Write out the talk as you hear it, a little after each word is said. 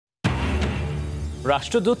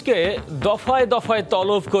রাষ্ট্রদূতকে দফায় দফায়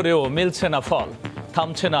তলব করেও মিলছে না ফল,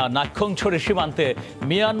 থামছে না নাক্ষংছড়ি সীমান্তে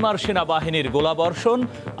মিয়ানমার সেনাবাহিনীর গোলাবর্ষণ,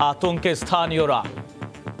 আতঙ্কে স্থানীয়রা।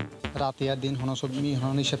 রাতিয়ার দিন হনসবমি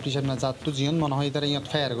হননিশাব টিশাব না যাত্তু জিয়ন মনে হয় তারা ইয়াত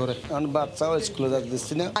ফায়ার করে বাচ্চাও স্কুলে যাতে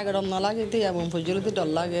দিচ্ছি না আগরম না লাগে তে এবং ফজলতে ডর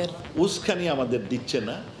লাগে উস্কানি আমাদের দিচ্ছে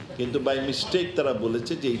না, কিন্তু বাই মিস্টেক তারা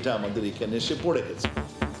বলেছে যে এটা আমাদের এখানে এসে পড়ে গেছে।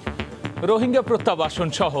 রোহিঙ্গা প্রত্যাবাসন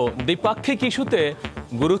সহ দ্বিপাক্ষিক ইস্যুতে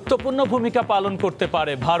গুরুত্বপূর্ণ ভূমিকা পালন করতে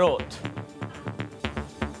পারে Bharat.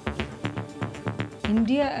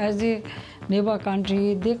 India as a neighbor country,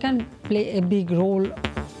 they can play a big role.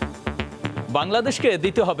 বাংলাদেশকে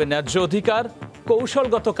দিতে হবে ন্যায্য অধিকার,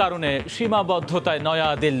 কৌশলগত কারণে সীমাবদ্ধতায় নয়া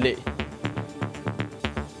দিল্লি।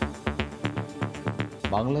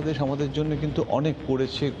 বাংলাদেশ আমাদের জন্য কিন্তু অনেক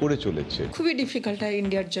করেছে, করে চলেছে। খুবই ডিফিকাল্ট হয়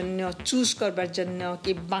ইন্ডিয়ার জন্য চুজ করবার জন্য,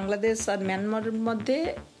 কি বাংলাদেশ আর মিয়ানমারের মধ্যে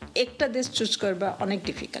একটা দেশ চুজ করবা অনেক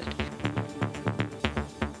ডিফিকাল্ট।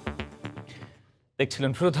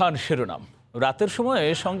 দেখছিলেন প্রধান শিরোনাম। রাতের সময়ে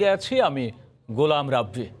সঙ্গে আছি আমি গোলাম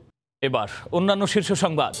রাব্বি। এবার অন্যান্য শীর্ষ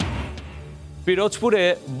সংবাদ। পিরোজপুরে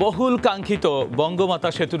বহুল কাঙ্ক্ষিত বঙ্গমাতা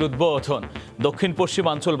সেতুর উদ্বোধন, দক্ষিণ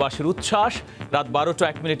পশ্চিমাঞ্চলবাসীর উচ্ছ্বাস। রাত 12টা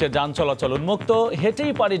 1 মিনিটে যান চলাচল উন্মুক্ত,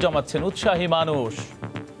 হেঁটেই পাড়ি জমাচ্ছেন উৎসাহী মানুষ।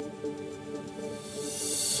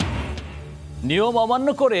 নিয়ম অমান্য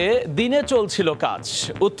করে দিনে চলছিল কাজ।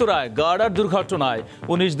 উত্তরায় গার্ডার দুর্ঘটনায়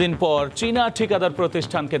 19 দিন পর চীনা ঠিকাদার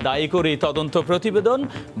প্রতিষ্ঠানকে দায়ী করে তদন্ত প্রতিবেদন,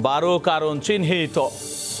 12 কারণ চিহ্নিত।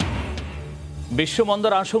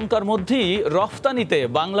 বিশ্বমন্দার আশঙ্কার মধ্যেই রফতানিতে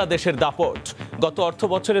বাংলাদেশের দাপট। গত অর্থ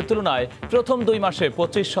বছরের তুলনায় প্রথম 2 মাসে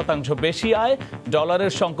 25% বেশি আয়,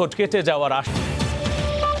 ডলারের সংকট কেটে যাওয়ার আশা।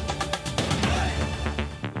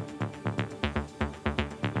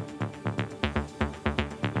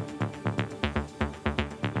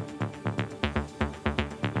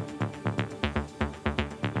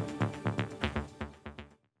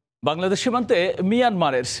 বাংলাদেশ সীমান্তে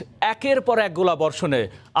মিয়ানমারের একের পর এক গোলাবর্ষণে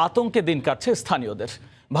আতঙ্কে দিন কাটছে স্থানীয়দের।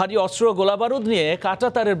 ভারী অস্ত্র গোলাবারুদ নিয়ে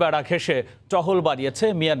কাঁটাতারের বেড়া ঘেঁষে টহল বাড়িয়েছে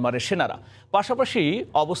মিয়ানমারের সেনারা, পাশাপাশি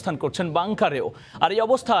অবস্থান করছেন বাংকারেও। আর এই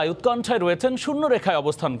অবস্থায় উৎকণ্ঠায় রয়েছেন শূন্যরেখায়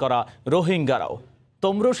অবস্থান করা রোহিঙ্গারাও।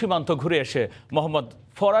 তোমরো সীমান্ত ঘুরে এসে মোহাম্মদ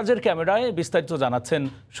ফরাজের ক্যামেরায় বিস্তারিত জানাচ্ছেন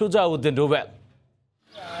সুজাউদ্দিন রুবেল।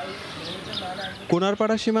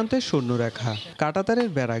 কোনারপাড়া সীমান্তে শূন্যরেখা, কাঁটাতারের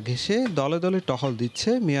বেড়া ঘেঁষে দলে দলে টহল দিচ্ছে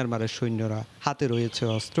মিয়ানমারের সৈন্যরা। হাতে রয়েছে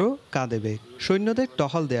অস্ত্র, কাঁধে বেগ। সৈন্যদের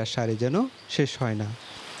টহল দেওয়ার সারি যেন শেষ হয় না।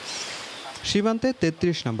 সীমান্তে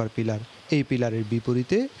 33 নম্বর পিলার। এই পিলারের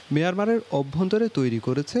বিপরীতে মিয়ানমারের অভ্যন্তরে তৈরি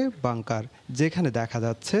করেছে বাংকার, যেখানে দেখা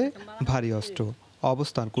যাচ্ছে ভারী অস্ত্র।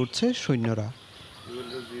 অবস্থান করছে সৈন্যরা।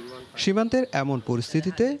 সীমান্তের এমন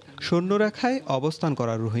পরিস্থিতিতে সৈন্যরেখায় অবস্থান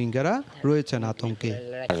করা রোহিঙ্গারা রয়েছেন আতঙ্কে।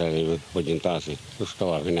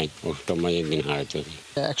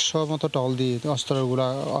 100 মতো টল দিয়ে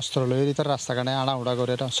অস্ত্র লয়ে তার রাস্তাঘাটে আড়াউড়া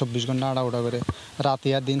করে, 24 ঘন্টা আড়াউড়া করে।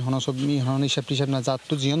 রাতিয়ার দিন হনসবমি হননিশাব টিশাব না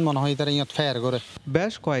যাত্তু জিয়ন মনে হয় তারা ইয়াত ফায়ার করে।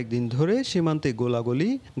 বেশ কয়েকদিন ধরে সীমান্তে গোলাগুলি,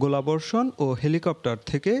 গোলাবর্ষণ ও হেলিকপ্টার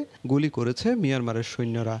থেকে গুলি করেছে মিয়ানমারের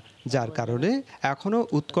সৈন্যরা, যার কারণে এখনও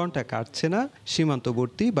উৎকণ্ঠা কাটছে না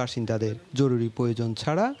সীমান্তবর্তী বাসিন্দাদের। জরুরি প্রয়োজন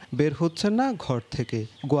ছাড়া বের হচ্ছেন না ঘর থেকে।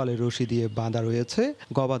 গোয়ালে রশি দিয়ে বাঁধা রয়েছে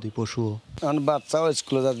গবাদি পশুও। বাচ্চাও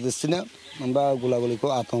স্কুলে যাতে দিচ্ছি না, আমরা গোলাগুলি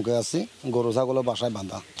আতঙ্কে আছি। গরু ছাগল বাসায়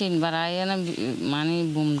বাঁধা 3বার আইয়া না মানে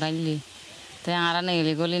বুম ডাইলি তাই আরা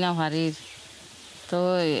নেলে গলি না ভারির, তো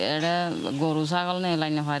এটা গরু ছাগল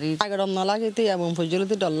নেলাই না ভারির। আগরম না লাগে তে এবং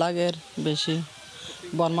ফজলতে ডর লাগে বেশি,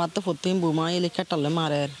 বনমার তো প্রতিদিন বোমা এলাকা টালে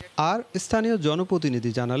মারে। আর স্থানীয়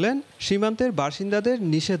জনপ্রতিনিধি জানালেন, সীমান্তের বাসিন্দাদের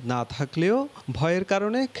নিষেধ না থাকলেও ভয়ের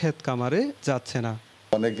কারণে ক্ষেত কামারে যাচ্ছে না।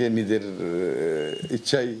 অনেকে নিজের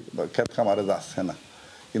ইচ্ছাই ক্ষেত খামারে যাচ্ছে না,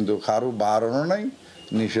 কিন্তু কারো বারণও নাই,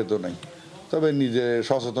 নিষেধও নাই। তবে নিজে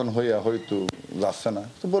সচেতন হইয়া হয়তো যাচ্ছে না,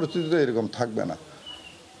 তো পরিস্থিতি তো এরকম থাকবে না।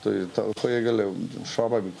 তো হয়ে গেলে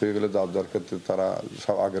স্বাভাবিক হয়ে গেলে যার ক্ষেত্রে তারা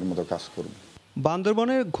সব আগের মতো কাজ করবে।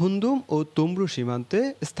 বান্দরবনের ঘুন্দুম ও তুমরু সীমান্তে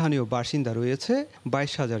স্থানীয় বাসিন্দা রয়েছে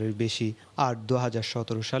 22,000-এর বেশি। আর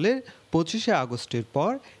 2017 সালের 25শে আগস্টের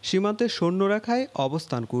পর সীমান্তে সৈন্যরেখায়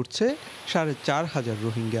অবস্থান করছে 4,500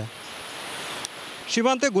 রোহিঙ্গা।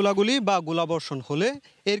 সীমান্তে গোলাগুলি বা গোলাবর্ষণ হলে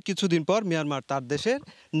এর কিছুদিন পর মিয়ানমার তার দেশের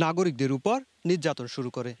নাগরিকদের উপর নির্যাতন শুরু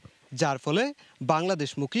করে, যার ফলে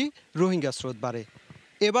বাংলাদেশমুখী রোহিঙ্গা স্রোত বাড়ে।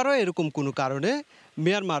 এবারও এরকম কোনো কারণে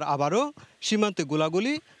মিয়ানমার আবারও সীমান্তে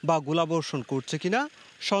গোলাগুলি বা গোলাবর্ষণ করছে কিনা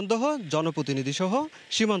সন্দেহ জনপ্রতিনিধি সহ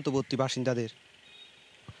সীমান্তবর্তী বাসিন্দাদের।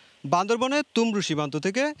 বান্দরবনের তুমরু সীমান্ত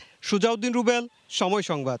থেকে সুজাউদ্দিন রুবেল, সময়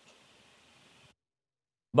সংবাদ।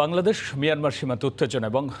 বাংলাদেশ মিয়ানমার সীমান্ত উত্তেজনা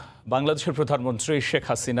এবং বাংলাদেশের প্রধানমন্ত্রী শেখ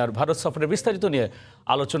হাসিনার ভারত সফরের বিস্তারিত নিয়ে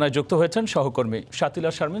আলোচনায় যুক্ত হয়েছেন সহকর্মী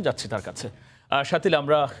শাতিলা শারমিন। যাচ্ছি তার কাছে। শাতিল,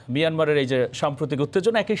 আমরা মিয়ানমারের এই যে সাম্প্রতিক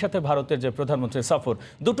উত্তেজনা, একই সাথে ভারতের যে প্রধানমন্ত্রীর সফর,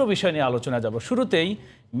 দুটো বিষয় নিয়ে আলোচনা যাব। শুরুতেই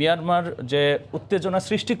মিয়ানমার যে উত্তেজনা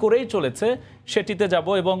সৃষ্টি করেই চলেছে সেটিতে যাব,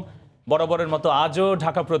 এবং বরাবরের মতো আজও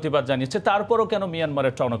ঢাকা প্রতিবাদ জানিয়েছে, তারপরও কেন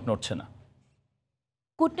মিয়ানমারের টনক নড়ছে না?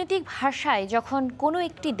 কূটনৈতিক ভাষায় যখন কোনো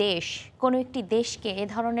একটি দেশকে এ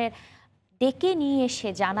ধরনের ডেকে নিয়ে এসে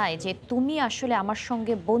জানায় যে তুমি আসলে আমার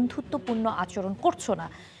সঙ্গে বন্ধুত্বপূর্ণ আচরণ করছো না,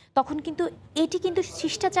 তখন কিন্তু এটি কিন্তু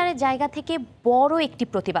শিষ্টাচারের জায়গা থেকে বড় একটি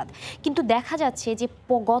প্রতিবাদ। কিন্তু দেখা যাচ্ছে যে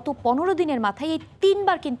গত 15 দিনের মাথায় এই 3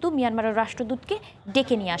 বার কিন্তু মিয়ানমারের রাষ্ট্রদূতকে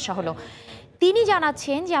ডেকে নিয়ে আসা হলো। তিনি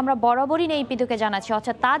জানাচ্ছেন যে আমরা বরাবরই নেইপিদোকে জানাচ্ছি,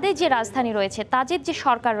 অর্থাৎ তাদের যে রাজধানী রয়েছে, তাদের যে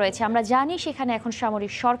সরকার রয়েছে, আমরা জানি সেখানে এখন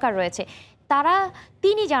সামরিক সরকার রয়েছে,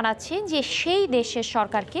 তিনি জানাচ্ছেন যে সেই দেশের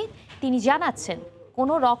সরকারকে তিনি জানাচ্ছেন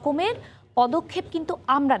কোনো রকমের পদক্ষেপ কিন্তু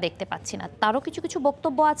আমরা দেখতে পাচ্ছি না। তারও কিছু কিছু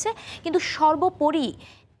বক্তব্য আছে, কিন্তু সর্বোপরি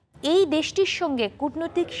এই দেশটির সঙ্গে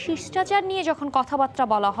কূটনৈতিক শিষ্টাচার নিয়ে যখন কথাবার্তা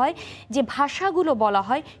বলা হয়, যে ভাষাগুলো বলা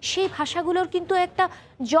হয়, সেই ভাষাগুলোর কিন্তু একটা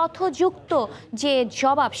যথযুক্ত যে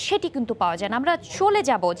জবাব সেটি কিন্তু পাওয়া যায় না। আমরা চলে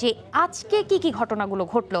যাব যে আজকে কি কি ঘটনাগুলো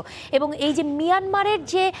ঘটলো, এবং এই যে মিয়ানমারের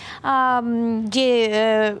যে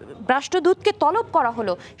রাষ্ট্রদূতকে তলব করা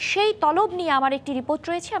হলো, সেই তলব নিয়ে আমার একটি রিপোর্ট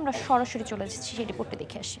রয়েছে, আমরা সরাসরি চলে যাচ্ছি সেই রিপোর্টটি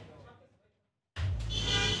দেখে আসি।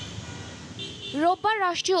 রোববার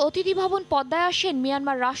রাষ্ট্রীয় অতিথি ভবন পদ্মায় আসেন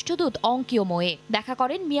মিয়ানমার রাষ্ট্রদূত অঙ্কিও মোয়ে। দেখা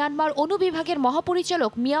করেন মিয়ানমার অনুবিভাগের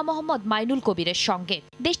মহাপরিচালক মিয়া মোহাম্মদ মাইনুল কবিরের সঙ্গে।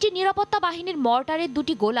 দেশটির নিরাপত্তা বাহিনীর মর্টারের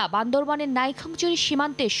 2টি গোলা বান্দরবানের নাইখাংচুরি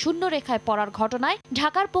সীমান্তে শূন্য রেখায় পড়ার ঘটনায়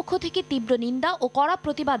ঢাকার পক্ষ থেকে তীব্র নিন্দা ও কড়া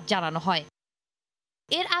প্রতিবাদ জানানো হয়।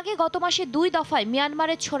 এর আগে গত মাসে 2 দফায়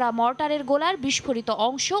মিয়ানমারের ছোড়া মর্টারের গোলার বিস্ফোরিত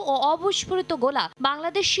অংশ ও অবিস্ফোরিত গোলা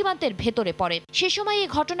বাংলাদেশ সীমান্তের ভেতরে পড়ে। সে সময় এই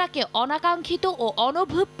ঘটনাকে অনাকাঙ্ক্ষিত ও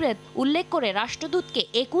অনভিপ্রেত উল্লেখ করে রাষ্ট্রদূতকে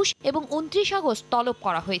 21 এবং 29 আগস্ট তলব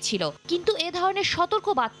করা হয়েছিল। কিন্তু এ ধরনের সতর্ক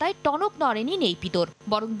বার্তায় টনক নড়েনি নেইপিদোর,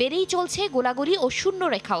 বরং বেড়েই চলছে গোলাগুলি ও শূন্য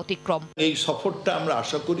রেখা অতিক্রম। এই সফরটা আমরা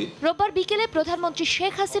আশা করি। রোববার বিকেলে প্রধানমন্ত্রী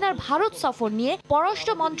শেখ হাসিনার ভারত সফর নিয়ে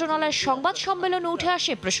পররাষ্ট্র মন্ত্রণালয়ের সংবাদ সম্মেলনে উঠে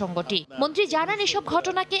আসে প্রসঙ্গটি। মন্ত্রী জানান এসব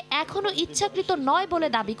ঘটনাকে এখনো ইচ্ছাকৃত নয় বলে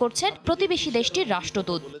দাবি করছেন প্রতিবেশী দেশটির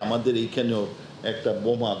রাষ্ট্রদূত। আমাদের এইখানেও একটা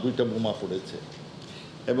দুইটা বোমা পড়েছে,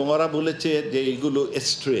 এবং ওরা বলেছে যে এইগুলো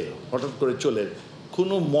স্ট্রে, হঠাৎ করে চলে,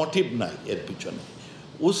 কোনো মোটিভ নাই এর পিছনে,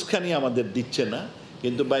 উস্কানি আমাদের দিচ্ছে না,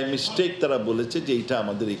 কিন্তু বাই মিস্টেক তারা বলেছে যে এটা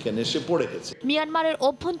আমাদের এখানে এসে পড়ে গেছে। মিয়ানমারের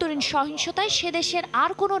অভ্যন্তরীণ সহিংসতায় সে দেশের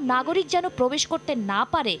আর কোনো নাগরিক যেন প্রবেশ করতে না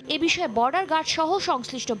পারে এ বিষয়ে বর্ডার গার্ড সহ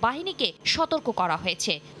সংশ্লিষ্ট বাহিনীকে সতর্ক করা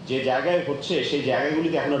হয়েছে। যে জায়গায় হচ্ছে সেই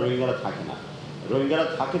জায়গাগুলিতে এখন রোহিঙ্গারা থাকে না, রোহিঙ্গারা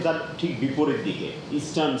থাকে তার ঠিক বিপরীত দিকে,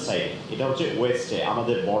 ইস্টার্ন সাইডে, এটা হচ্ছে ওয়েস্টে,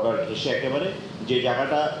 আমাদের বর্ডার ঘেঁষে একেবারে, যে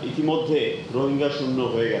জায়গাটা ইতিমধ্যে রোহিঙ্গা শূন্য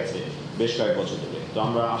হয়ে গেছে বেশ কয়েক বছর ধরে। তো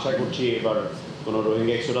আমরা আশা করছি এবার কোনো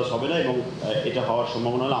রোহিঙ্গা এক্সোডাস হবে না, এবং এটা হওয়ার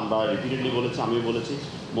সম্ভাবনা হলে আমরা রিপিটেডলি বলেছি, আমিও বলেছি,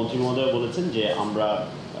 মন্ত্রী মহোদয় বলেছেন যে আমরা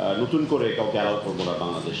নতুন করে কাউকে অ্যালাউ করবো না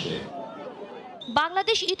বাংলাদেশে।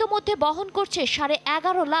 বাংলাদেশ ইতোমধ্যে বহন করছে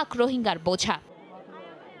 11.5 লাখ রোহিঙ্গার বোঝা।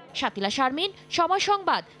 শাতিলা শারমিন, সময়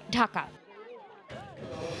সংবাদ, ঢাকা।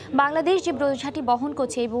 বাংলাদেশ যে বোঝাটি বহন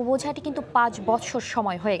করছে, এই বোঝাটি কিন্তু 5 বছর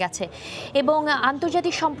সময় হয়ে গেছে, এবং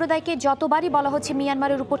আন্তর্জাতিক সম্প্রদায়কে যতবারই বলা হচ্ছে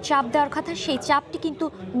মিয়ানমারের উপর চাপ দেওয়ার কথা, সেই চাপটি কিন্তু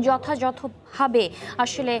যথাযথভাবে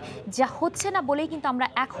আসলে যা হচ্ছে না বলেই কিন্তু আমরা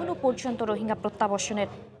এখনো পর্যন্ত রোহিঙ্গা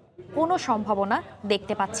প্রত্যাবর্ষণের কোনো সম্ভাবনা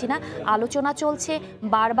দেখতে পাচ্ছি না। আলোচনা চলছে,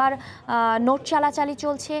 বারবার নোট চালাচালি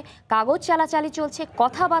চলছে, কাগজ চালাচালি চলছে,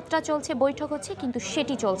 কথাবার্তা চলছে, বৈঠক হচ্ছে, কিন্তু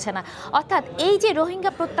সেটি চলছে না। অর্থাৎ এই যে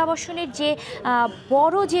রোহিঙ্গা প্রত্যাবর্ষণের যে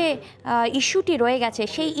বড় যে ইস্যুটি রয়ে গেছে,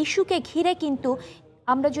 সেই ইস্যুকে ঘিরে কিন্তু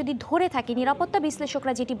আমরা যদি ধরে থাকি, নিরাপত্তা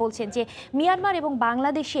বিশ্লেষকরা যেটি বলছেন যে মিয়ানমার এবং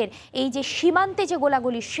বাংলাদেশের এই যে সীমান্তে যে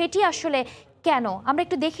গোলাগুলি, সেটি আসলে কেন, আমরা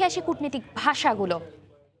একটু দেখে আসি কূটনীতিক ভাষাগুলো।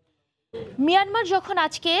 মিয়ানমার যখন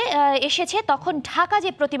আজকে এসেছে তখন ঢাকা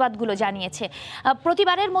যে প্রতিবাদগুলো জানিয়েছে,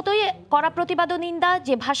 প্রতিবারের মতোই কড়া প্রতিবাদ ও নিন্দা,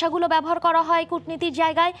 যে ভাষাগুলো ব্যবহার করা হয় কূটনীতির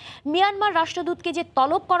জায়গায়। মিয়ানমার রাষ্ট্রদূতকে যে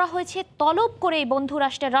তলব করা হয়েছে, তলব করে বন্ধু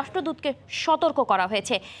রাষ্ট্রের রাষ্ট্রদূতকে সতর্ক করা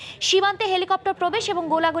হয়েছে। সীমান্তে হেলিকপ্টার প্রবেশ এবং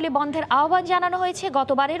গোলাগুলি বন্ধের আহ্বান জানানো হয়েছে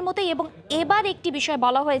গতবারের মতোই, এবং এবার একটি বিষয়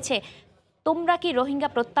বলা হয়েছে, তোমরা কি রোহিঙ্গা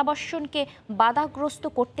প্রত্যাবর্ষণকে বাধাগ্রস্ত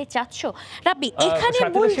করতে চাচ্ছ? রাব্বি, এখানে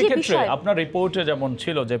মূল যে বিষয়, আপনার রিপোর্টে যেমন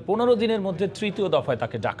ছিল যে 15 দিনের মধ্যে 3য় দফায়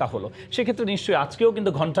তাকে ডাকা হলো, সেক্ষেত্রে নিশ্চয়ই আজকেও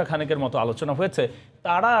কিন্তু ঘণ্টা খানেকের মতো আলোচনা হয়েছে।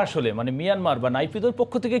 তারা আসলে মানে মিয়ানমার বা নাইপিদোর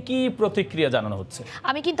পক্ষ থেকে কি প্রতিক্রিয়া জানানো হচ্ছে?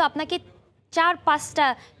 আমি কিন্তু আপনাকে 4-5টা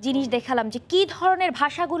জিনিস দেখালাম যে কি ধরনের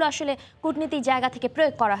ভাষাগুলো আসলে কূটনীতির জায়গা থেকে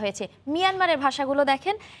প্রয়োগ করা হয়েছে। মিয়ানমারের ভাষাগুলো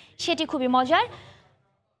দেখেন, সেটি খুবই মজার।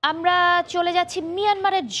 আমরা চলে যাচ্ছি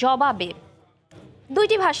মিয়ানমারের জবাবে।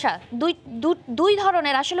 দুইটি ভাষা, দুই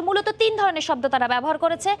ধরনের, আসলে মূলত 3 ধরনের শব্দ তারা ব্যবহার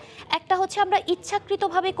করেছে। একটা হচ্ছে আমরা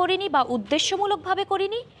ইচ্ছাকৃতভাবে করিনি বা উদ্দেশ্যমূলকভাবে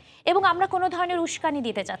করিনি, এবং আমরা কোনো ধরনের উস্কানি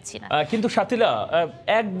দিতে চাচ্ছি না। কিন্তু সাথীলা,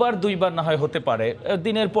 একবার দুইবার না হয় হতে পারে,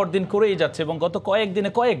 দিনের পর দিন করেই যাচ্ছে এবং গত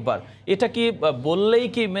কয়েকদিনে কয়েকবার। এটা কি বললেই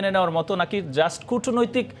কি মেনে নেওয়ার মতো, নাকি জাস্ট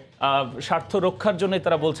কূটনৈতিক স্বার্থ রক্ষার জন্য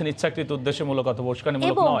তারা বলছেন ইচ্ছাকৃত উদ্দেশ্যমূলক অথবা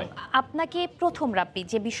উস্কানিমূলক নয়? আপনাকে প্রথম রাব্বি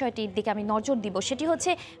যে বিষয়টির দিকে আমি নজর দিব সেটি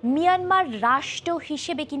হচ্ছে মিয়ানমার রাষ্ট্র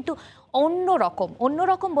হিসেবে কিন্তু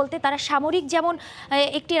অন্যরকম বলতে তারা সামরিক যেমন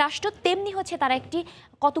একটি রাষ্ট্র, তেমনি হচ্ছে তারা একটি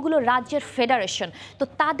কতগুলো রাজ্যের ফেডারেশন। তো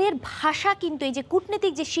তাদের ভাষা কিন্তু এই যে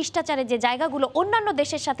কূটনীতিক যে শিষ্টাচারের যে জায়গাগুলো অন্যান্য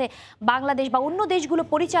দেশের সাথে বাংলাদেশ বা অন্য দেশগুলো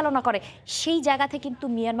পরিচালনা করে, সেই জায়গা থেকে কিন্তু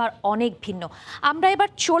মিয়ানমার অনেক ভিন্ন। আমরা এবার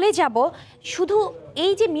চলে যাব শুধু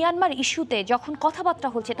এই যে মিয়ানমার ইস্যুতে যখন কথাবার্তা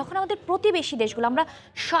হচ্ছে, তখন আমাদের প্রতিবেশী দেশগুলো, আমরা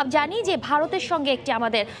সব জানি যে ভারতের সঙ্গে একটি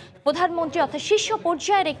আমাদের প্রধানমন্ত্রী অর্থাৎ শীর্ষ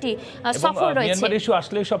পর্যায়ের একটি সফর রয়েছে। মিয়ানমার ইস্যু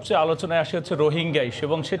আসলে সবচেয়ে আলোচনায় আসে হচ্ছে রোহিঙ্গা ইস্যু,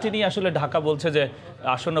 এবং সেটি নিয়ে আসলে ঢাকা বলছে যে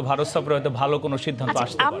আসন্ন ভারত সফরে হয়তো ভালো কোনো সিদ্ধান্ত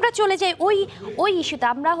আসতে পারে। আমরা চলে যাই ওই ইস্যুতে।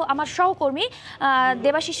 আমার সহকর্মী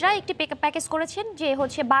দেবাশিস রায় একটি প্যাকেজ করেছেন যে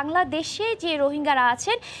হচ্ছে বাংলাদেশে যে রোহিঙ্গারা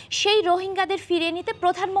আছেন সেই রোহিঙ্গাদের ফিরিয়ে নিতে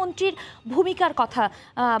প্রধানমন্ত্রীর ভূমিকার কথা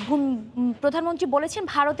প্রধানমন্ত্রী বলেছেন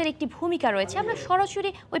ভারতের একটি ভূমিকা রয়েছে। আমরা সরাসরি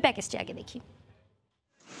ওই প্যাকেজটি আগে দেখি।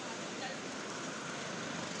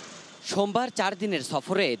 সোমবার 4 দিনের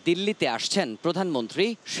সফরে দিল্লিতে আসছেন প্রধানমন্ত্রী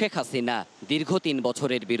শেখ হাসিনা। দীর্ঘ 3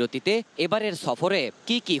 বছরের বিরতিতে এবারের সফরে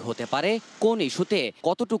কি হতে পারে, কোন ইস্যুতে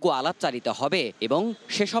কতটুকু আলাপচারিতা হবে এবং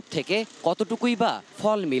সেসব থেকে কতটুকুই বা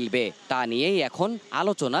ফল মিলবে, তা নিয়েই এখন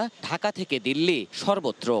আলোচনা ঢাকা থেকে দিল্লি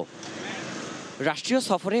সর্বত্র। রাষ্ট্রীয়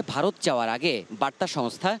সফরে ভারত যাওয়ার আগে বার্তা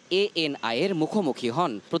সংস্থা ANI এর মুখোমুখি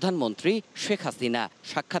হন প্রধানমন্ত্রী শেখ হাসিনা।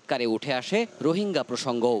 সাক্ষাৎকারে উঠে আসে রোহিঙ্গা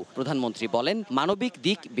প্রসঙ্গও। প্রধানমন্ত্রী বলেন, মানবিক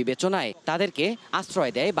দিক বিবেচনায় তাদেরকে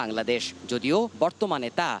আশ্রয় দেয় বাংলাদেশ, যদিও বর্তমানে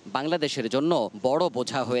তা বাংলাদেশের জন্য বড়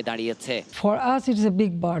বোঝা হয়ে দাঁড়িয়েছে। For us it is a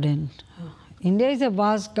big burden. India is a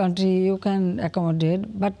vast country, you can accommodate,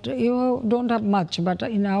 but you don't have much. But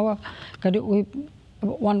in our country we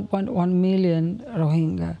 1.1 million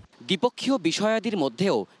Rohingya. দ্বিপক্ষীয় বিষয়াদির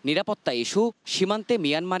মধ্যেও নিরাপত্তা ইস্যু, সীমান্তে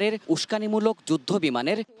মিয়ানমারের উস্কানিমূলক যুদ্ধ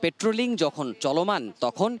বিমানের পেট্রোলিং যখন চলমান,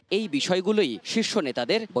 তখন এই বিষয়গুলোই শীর্ষ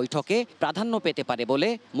নেতাদের বৈঠকে প্রাধান্য পেতে পারে বলে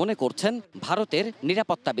মনে করছেন ভারতের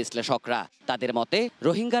নিরাপত্তা বিশ্লেষকরা। তাদের মতে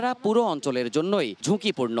রোহিঙ্গারা পুরো অঞ্চলের জন্যই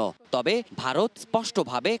ঝুঁকিপূর্ণ, তবে ভারত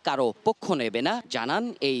স্পষ্টভাবে কারো পক্ষ নেবে না, জানান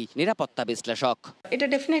এই নিরাপত্তা বিশ্লেষক। এটা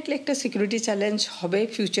ডেফিনেটলি একটা সিকিউরিটি চ্যালেঞ্জ হবে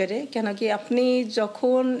ফিউচারে, কেন কি আপনি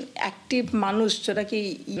যখন অ্যাক্টিভ মানুষ যেটা কি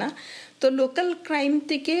না, তো লোকাল ক্রাইম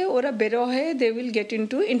থেকে ওরা বেরো হয়ে they will get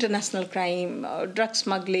into international crime, drug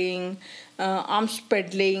smuggling, arms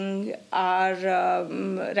peddling, R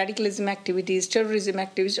র্যাডিক্যালিজম activities, terrorism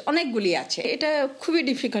activities অনেকগুলি আছে। এটা খুবই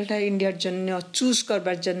ডিফিকাল্ট হয় ইন্ডিয়ার জন্য চুজ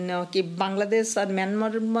করবার জন্য, কি বাংলাদেশ আর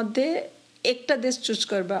মিয়ানমারের মধ্যে একটা দেশ চুজ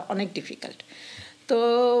করবা অনেক ডিফিকাল্ট। তো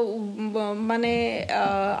মানে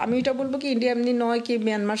আমি এটা বলবো কি ইন্ডিয়া এমনি নয় কি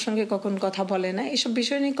মিয়ানমার সঙ্গে কখন কথা বলে না, এসব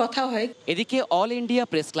বিষয় নিয়ে কথা হয়। এদিকে অল ইন্ডিয়া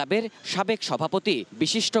প্রেস ক্লাবের সাবেক সভাপতি,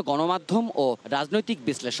 বিশিষ্ট গণমাধ্যম ও রাজনৈতিক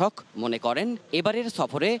বিশ্লেষক মনে করেন, এবারের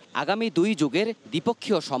সফরে আগামী 2 যুগের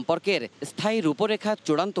দ্বিপক্ষীয় সম্পর্কের স্থায়ী রূপরেখা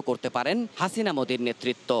চূড়ান্ত করতে পারেন হাসিনা মোদির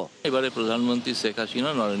নেতৃত্ব। এবারে প্রধানমন্ত্রী শেখ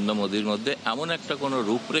হাসিনা নরেন্দ্র মোদির মধ্যে এমন একটা কোনো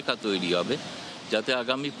রূপরেখা তৈরি হবে যাতে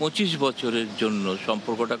আগামী 25 বছরের জন্য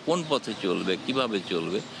সম্পর্কটা কোন পথে চলবে, কিভাবে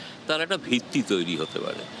চলবে, তার একটা ভিত্তি তৈরি হতে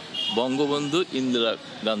পারে। বঙ্গবন্ধু ইন্দিরা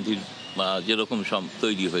গান্ধীর যেরকম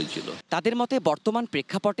তৈরি হয়েছিল। তাদের মতে বর্তমান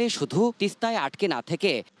প্রেক্ষাপটে শুধু তিস্তায় আটকে না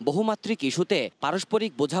থেকে বহুমাত্রিক ইস্যুতে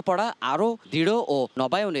পারস্পরিক বোঝাপড়া আরও দৃঢ় ও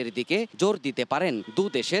নবায়নের দিকে জোর দিতে পারেন 2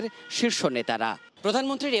 দেশের শীর্ষ নেতারা।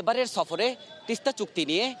 প্রধানমন্ত্রীর এবারের সফরে তিস্তা চুক্তি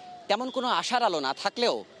নিয়ে তেমন কোনো আশার আলো না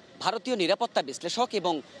থাকলেও ভারতীয় নিরাপত্তা বিশ্লেষক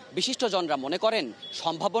এবং বিশিষ্টজনরা মনে করেন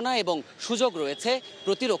সম্ভাবনা এবং সুযোগ রয়েছে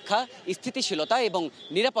প্রতিরক্ষা, স্থিতিশীলতা এবং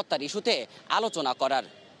নিরাপত্তার ইস্যুতে আলোচনা করার।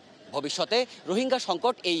 ভবিষ্যতে রোহিঙ্গা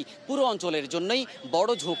সংকট এই পুরো অঞ্চলের জন্যই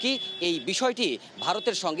বড় ঝুঁকি, এই বিষয়টি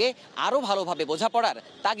ভারতের সঙ্গে আরও ভালোভাবে বোঝাপড়ার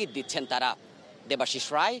তাগিদ দিচ্ছেন তারা। দেবাশিস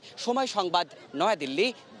রায়, সময় সংবাদ, নয়াদিল্লি,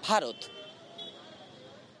 ভারত।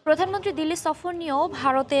 প্রধানমন্ত্রী দিল্লি সফর নিয়েও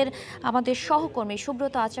ভারতের আমাদের সহকর্মী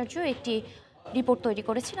সুব্রত আচার্য একটি রিপোর্ট তৈরি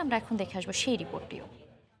করেছেন, আমরা এখন দেখে আসবো সেই রিপোর্টটিও।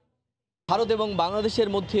 ভারত এবং বাংলাদেশের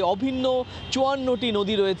মধ্যে অভিন্ন 54টি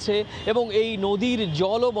নদী রয়েছে এবং এই নদীর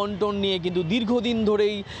জল বন্টন নিয়ে কিন্তু দীর্ঘদিন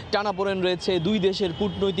ধরেই টানাপোড়েন রয়েছে। 2 দেশের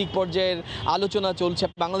কূটনৈতিক পর্যায়ের আলোচনা চলছে।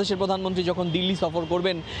 বাংলাদেশের প্রধানমন্ত্রী যখন দিল্লি সফর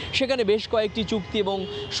করবেন সেখানে বেশ কয়েকটি চুক্তি এবং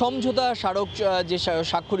সমঝোতা স্মারক যে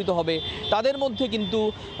স্বাক্ষরিত হবে, তাদের মধ্যে কিন্তু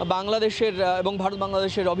বাংলাদেশের এবং ভারত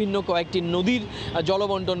বাংলাদেশের অভিন্ন কয়েকটি নদীর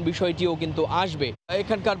জলবন্টন বিষয়টিও কিন্তু আসবে।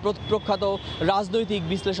 এখানকার প্রখ্যাত রাজনৈতিক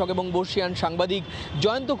বিশ্লেষক এবং বর্ষিয়ান সাংবাদিক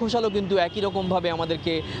জয়ন্ত ঘোষালও কিন্তু একই রকমভাবে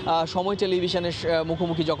আমাদেরকে সময় টেলিভিশনের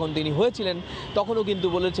মুখোমুখি যখন তিনি হয়েছিলেন তখনও কিন্তু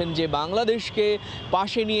বলেছেন যে বাংলাদেশকে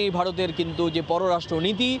পাশে নিয়ে ভারতের কিন্তু যে পররাষ্ট্র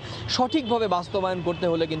নীতি সঠিকভাবে বাস্তবায়ন করতে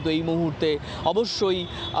হলে কিন্তু এই মুহূর্তে অবশ্যই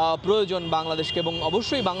প্রয়োজন বাংলাদেশকে, এবং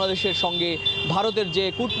অবশ্যই বাংলাদেশের সঙ্গে ভারতের যে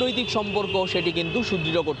কূটনৈতিক সম্পর্ক সেটি কিন্তু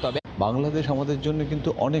সুদৃঢ় করতে হবে। বাংলাদেশ আমাদের জন্য কিন্তু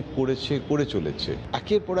অনেক করেছে, করে চলেছে।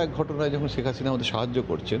 একের পর এক ঘটনায় যখন শেখ হাসিনা আমাদের সাহায্য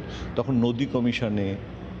করছেন, তখন নদী কমিশনে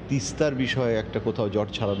তিস্তার বিষয়ে একটা কোথাও জট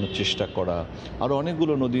ছাড়ানোর চেষ্টা করা, আরও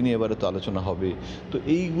অনেকগুলো নদী নিয়ে এবারে তো আলোচনা হবে। তো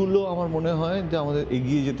এইগুলো আমার মনে হয় যে আমাদের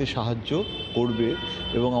এগিয়ে যেতে সাহায্য করবে,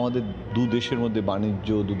 এবং আমাদের দু দেশের মধ্যে বাণিজ্য,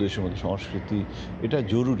 দু দেশের মধ্যে সংস্কৃতি, এটা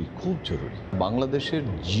জরুরি, খুব জরুরি। বাংলাদেশের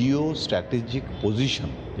জিও স্ট্র্যাটেজিক পজিশন,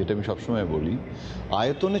 যেটা আমি সবসময় বলি,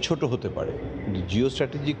 আয়তনে ছোট হতে পারে, কিন্তু জিও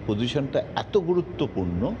স্ট্র্যাটেজিক পজিশনটা এত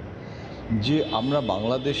গুরুত্বপূর্ণ যে আমরা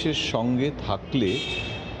বাংলাদেশের সঙ্গে থাকলে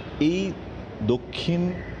এই দক্ষিণ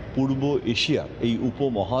পূর্ব এশিয়া, এই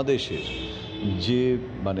উপমহাদেশের যে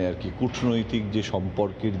মানে আর কি কূটনৈতিক যে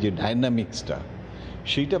সম্পর্কের যে ডায়নামিক্সটা,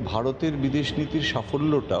 সেইটা ভারতের বিদেশ নীতির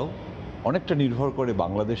সাফল্যটাও অনেকটা নির্ভর করে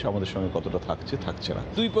বাংলাদেশ আমাদের সঙ্গে কতটা থাকছে, থাকছে না।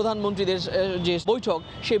 দুই প্রধানমন্ত্রীদের যে বৈঠক,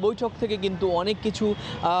 সেই বৈঠক থেকে কিন্তু অনেক কিছু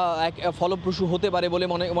ফলপ্রসূ হতে পারে বলে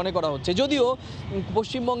মনে করা হচ্ছে। যদিও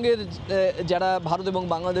পশ্চিমবঙ্গের যারা ভারত এবং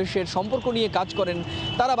বাংলাদেশের সম্পর্ক নিয়ে কাজ করেন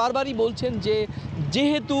তারা বারবারই বলছেন যে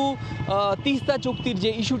যেহেতু তিস্তা চুক্তির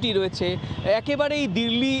যে ইস্যুটি রয়েছে, একেবারেই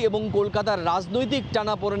দিল্লি এবং কলকাতার রাজনৈতিক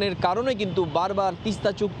টানাপোড়েনের কারণে কিন্তু বারবার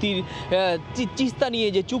তিস্তা নিয়ে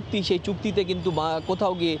যে চুক্তি, সেই চুক্তিতে কিন্তু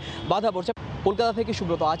কোথাও গিয়ে বাধা পড়ছে। কলকাতা থেকে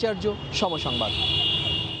সুব্রত আচার্য, সময় সংবাদ।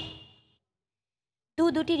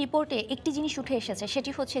 দুটি রিপোর্টে একটি জিনিস উঠে এসেছে,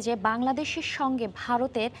 সেটি হচ্ছে যে বাংলাদেশের সঙ্গে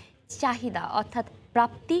ভারতের চাহিদা অর্থাৎ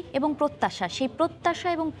প্রাপ্তি এবং প্রত্যাশা, সেই প্রত্যাশা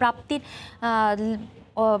এবং প্রাপ্তির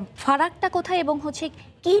ফারাকটা কোথায় এবং হচ্ছে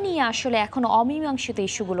কি নিয়ে আসলে এখন অমীমাংসিত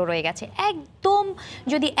ইস্যুগুলো রয়ে গেছে। একদম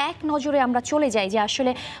যদি এক নজরে আমরা চলে যাই যে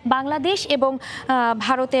আসলে বাংলাদেশ এবং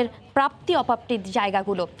ভারতের প্রাপ্তি অপ্রাপ্তির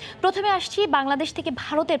জায়গাগুলো, প্রথমে আসছি বাংলাদেশ থেকে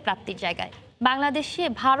ভারতের প্রাপ্তির জায়গায়। বাংলাদেশে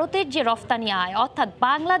ভারতের যে রফতানি আয়, অর্থাৎ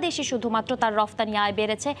বাংলাদেশে শুধুমাত্র তার রফতানি আয়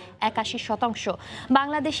বেড়েছে 81%।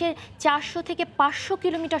 বাংলাদেশের 400 থেকে 500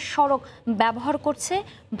 কিলোমিটার সড়ক ব্যবহার করছে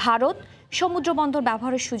ভারত, সমুদ্র বন্দর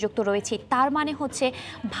ব্যবহারের সুযোগ তো রয়েছে। তার মানে হচ্ছে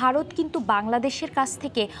ভারত কিন্তু বাংলাদেশের কাছ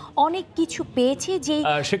থেকে অনেক কিছু পেয়েছে। যে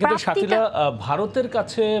ভারতের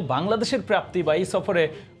কাছে বাংলাদেশের প্রাপ্তি বা এই সফরে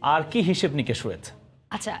আর কি হিসেব নিকেশ রয়েছে?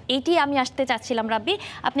 আচ্ছা, এটি আমি আসতে চাচ্ছিলাম রাব্বি,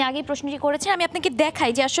 আপনি আগেই প্রশ্নটি করেছেন, আমি আপনাকে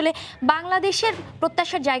দেখাই যে আসলে বাংলাদেশের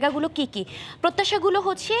প্রত্যাশার জায়গাগুলো কি কি। প্রত্যাশাগুলো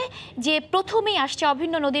হচ্ছে যে প্রথমেই আসছে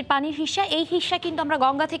অভিন্ন নদীর পানির হিস্সা। এই হিস্সা কিন্তু আমরা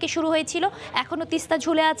গঙ্গা থেকে শুরু হয়েছিল, এখনও তিস্তা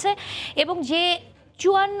ঝুলে আছে, এবং যে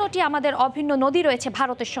 54টি আমাদের অভিন্ন নদী রয়েছে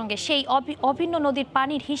ভারতের সঙ্গে, সেই অভিন্ন নদীর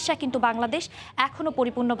পানির হিস্সা কিন্তু বাংলাদেশ এখনও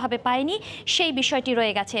পরিপূর্ণভাবে পায়নি। সেই বিষয়টি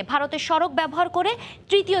রয়ে গেছে। ভারতের সড়ক ব্যবহার করে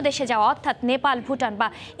তৃতীয় দেশে যাওয়া, অর্থাৎ নেপাল, ভুটান বা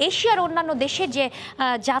এশিয়ার অন্যান্য দেশের যে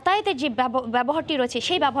যাতায়াতের যে ব্যবহারটি রয়েছে,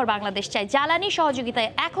 সেই ব্যবহার বাংলাদেশ চায়। জ্বালানি সহযোগিতায়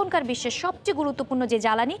এখনকার বিশ্বের সবচেয়ে গুরুত্বপূর্ণ যে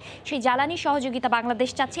জ্বালানি, সেই জ্বালানি সহযোগিতা বাংলাদেশ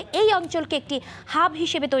চাচ্ছে। এই অঞ্চলকে একটি হাব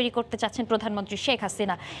হিসেবে তৈরি করতে চাচ্ছেন প্রধানমন্ত্রী শেখ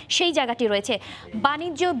হাসিনা, সেই জায়গাটি রয়েছে।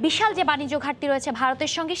 বাণিজ্য, বিশাল যে বাণিজ্য ঘাটতি রয়েছে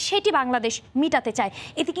ভারতের সঙ্গে, সেটি বাংলাদেশ মিটাতে চায়।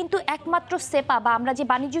 এতে কিন্তু একমাত্র সেপা বা আমরা যে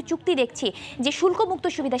বাণিজ্য চুক্তি দেখছি, যে শুল্কমুক্ত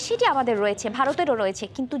সুবিধা, সেটি আমাদের রয়েছে, ভারতেরও রয়েছে।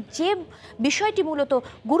 কিন্তু যে বিষয়টি মূলত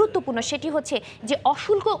গুরুত্বপূর্ণ সেটি হচ্ছে যে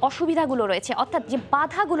অশুল্ক অসুবিধাগুলো রয়েছে, অর্থাৎ যে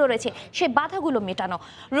বাধাগুলো রয়েছে, সেই বাধাগুলো মেটানো।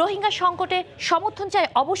 রোহিঙ্গা সংকটে সমর্থন চায়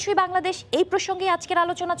অবশ্যই বাংলাদেশ, এই প্রসঙ্গে আজকের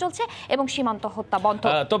আলোচনা চলছে, এবং সীমান্ত হত্যা বন্ধ।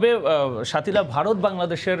 তবে সাথীলা, ভারত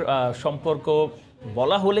বাংলাদেশের সম্পর্ক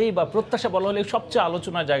বলা হলেই বা প্রত্যাশা বলা হলেই সবচেয়ে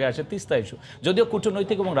আলোচনার জায়গায় আছে তিস্তা ইস্যু। যদিও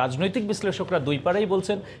কূটনৈতিক এবং রাজনৈতিক বিশ্লেষকরা দুই পাড়াই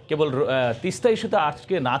বলছেন কেবল তিস্তা ইস্যুতে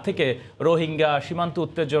আজকে না থেকে রোহিঙ্গা, সীমান্ত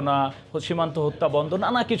উত্তেজনা, সীমান্ত হত্যা বন্ধ,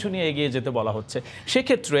 নানা কিছু নিয়ে এগিয়ে যেতে বলা হচ্ছে।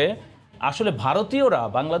 সেক্ষেত্রে আসলে ভারতীয়রা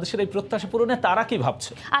বাংলাদেশের এই প্রত্যাশা পূরণে তারা কি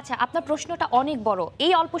ভাবছে? আচ্ছা, আপনার প্রশ্নটা অনেক বড়,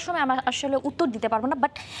 এই অল্প সময় আমরা আসলে উত্তর দিতে পারবো না,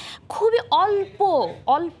 বাট খুবই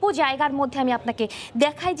অল্প জায়গার মধ্যে আমি আপনাকে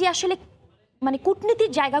দেখাই যে আসলে মানে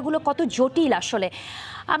কূটনীতির জায়গাগুলো কত জটিল। আসলে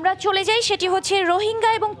আমরা চলে যাই, সেটি হচ্ছে রোহিঙ্গা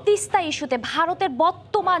এবং তিস্তা ইস্যুতে ভারতের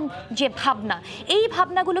বর্তমান যে ভাবনা, এই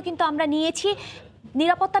ভাবনাগুলো কিন্তু আমরা নিয়েছি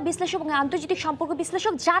নিরাপত্তা বিশ্লেষক এবং আন্তর্জাতিক সম্পর্ক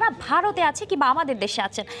বিশ্লেষক যারা ভারতে আছে কিংবা আমাদের দেশে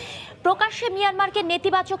আছেন। প্রকাশ্যে মিয়ানমারকে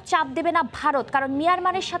নেতিবাচক চাপ দেবে না ভারত, কারণ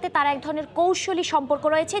মিয়ানমারের সাথে তার এক ধরনের কৌশলী সম্পর্ক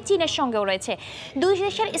রয়েছে, চীনের সঙ্গেও রয়েছে। দুই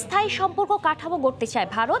দেশের স্থায়ী সম্পর্ক কাঠামো গড়তে চায়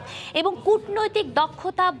ভারত, এবং কূটনৈতিক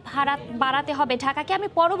দক্ষতা বাড়াতে হবে ঢাকাকে। আমি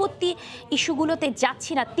পরবর্তী ইস্যুগুলোতে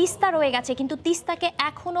যাচ্ছি না, তিস্তা রয়ে গেছে, কিন্তু তিস্তাকে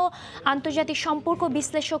এখনও আন্তর্জাতিক সম্পর্ক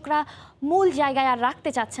বিশ্লেষকরা মূল জায়গায় আর রাখতে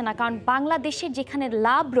চাচ্ছে না, কারণ বাংলাদেশের যেখানে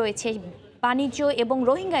লাভ রয়েছে বাণিজ্য এবং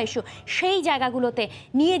রোহিঙ্গা ইস্যু সেই জায়গাগুলোতে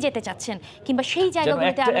নিয়ে যেতে চাচ্ছেন কিংবা সেই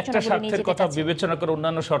জায়গাগুলোতে আলোচনাগুলো নিয়ে যেতে কথা চাচ্ছেন। বিবেচনা করে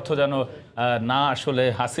অন্যান্য স্বার্থ যেন না আসলে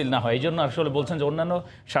হাসিল না হয়, এই জন্য আসলে বলছেন যে অন্যান্য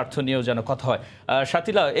স্বার্থ নিয়েও যেন কথা হয়।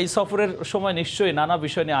 শাতিলা, এই সফরের সময় নিশ্চয়ই নানা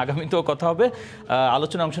বিষয় নিয়ে আগামীতেও কথা হবে।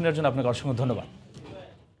 আলোচনা অংশ নেওয়ার জন্য আপনাকে অসংখ্য ধন্যবাদ।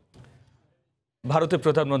 ভারতের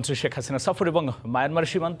প্রধানমন্ত্রী শেখ হাসিনা সফর এবং মায়ানমার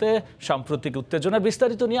সীমান্তে সাম্প্রতিক উত্তেজনা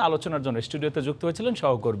বিস্তারিত নিয়ে আলোচনার জন্য স্টুডিওতে যুক্ত হয়েছিলেন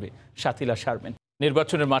সহকর্মী শাতিলা শারমিন।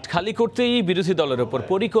 নির্বাচনের মাঠ খালি করতেই বিরোধী দলের ওপর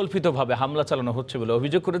পরিকল্পিতভাবে হামলা চালানো হচ্ছে বলে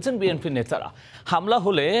অভিযোগ করেছেন বিএনপি নেতারা। হামলা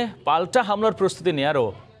হলে পাল্টা হামলার প্রস্তুতি নেওয়ারও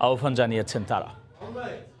আহ্বান জানিয়েছেন তারা।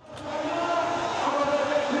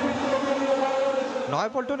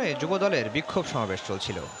 নয়াপল্টনে যুবদলের বিক্ষোভ সমাবেশ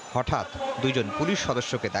চলছিল। হঠাৎ দুইজন পুলিশ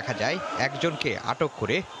সদস্যকে দেখা যায় একজনকে আটক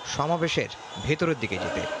করে সমাবেশের ভেতরের দিকে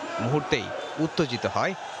যেতে। মুহূর্তেই উত্তেজিত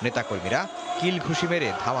হয় নেতাকর্মীরা, কিল ঘুষি মেরে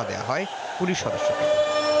ধাওয়া দেওয়া হয় পুলিশ সদস্যকে।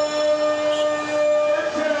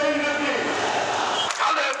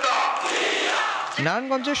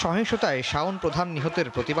 নারায়ণগঞ্জে সহিংসতায় শাওন প্রধান নিহতের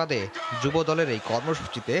প্রতিবাদে যুবদলের এই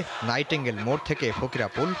কর্মসূচিতে নাইটিঙ্গেল মোড় থেকে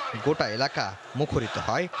ফকিরাপুল গোটা এলাকা মুখরিত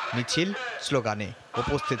হয় মিছিল, স্লোগানে।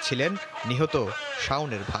 উপস্থিত ছিলেন নিহত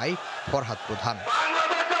শাওনের ভাই ফরহাদ প্রধান।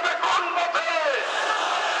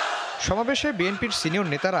 সমাবেশে বিএনপির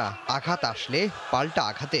সিনিয়র নেতারা আঘাত আসলে পাল্টা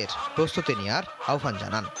আঘাতের প্রস্তুতি নেওয়ার আহ্বান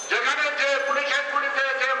জানান।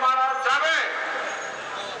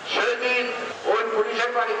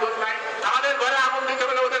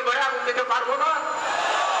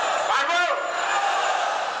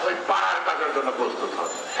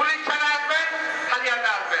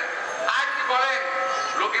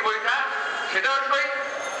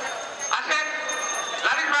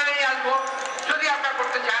 যদি আপনারা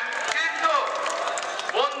করতে চান, কিন্তু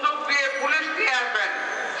বন্দুক দিয়ে পুলিশ দিয়ে আসবেন,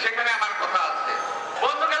 সেখানে আমার কথা আছে।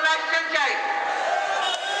 বন্দুকের লাইসেন্স চাই,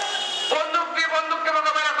 বন্দুক দিয়ে বন্দুককে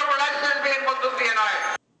মোকাবেলা করবো, লাইসেন্স বিহীন বন্দুক দিয়ে নয়।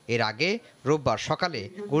 এর আগে রোববার সকালে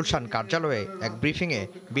গুলশান কার্যালয়ে এক ব্রিফিংয়ে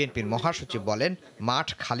বিএনপির মহাসচিব বলেন, মাঠ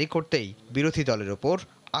খালি করতেই বিরোধী দলের ওপর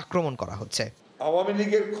আক্রমণ করা হচ্ছে। আওয়ামী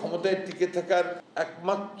লীগের ক্ষমতায় টিকে থাকার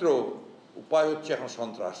একমাত্র উপায় হচ্ছে এখন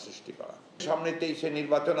সন্ত্রাস সৃষ্টি করা। সামনে 23-এ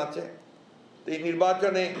নির্বাচন আছে, এই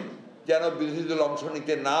নির্বাচনে যেন বিরোধী দল অংশ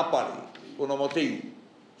নিতে না পারে কোনো মতেই,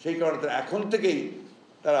 সেই কারণে এখন থেকেই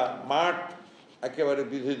তারা মাঠ একেবারে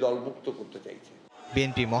বিরোধী দল মুক্ত করতে চাইছে।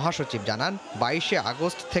 বিএনপি মহাসচিব জানান, 22শে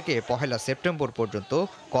আগস্ট থেকে 1 সেপ্টেম্বর পর্যন্ত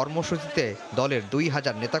কর্মসূচিতে দলের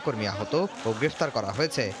 2000 নেতাকর্মী আহত ও গ্রেফতার করা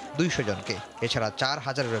হয়েছে 200 জনকে। এছাড়া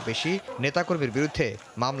 4000-এরও বেশি নেতাকর্মীর বিরুদ্ধে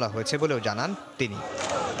মামলা হয়েছে বলেও জানান তিনি।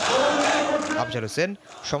 আফজাল হোসেন,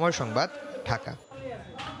 সময় সংবাদ, ঢাকা।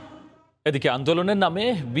 এদিকে আন্দোলনের নামে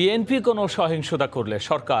বিএনপি কোনো সহিংসতা করলে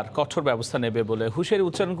সরকার কঠোর ব্যবস্থা নেবে বলে হুঁশিয়ারি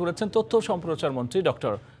উচ্চারণ করেছেন তথ্য সম্প্রচার মন্ত্রী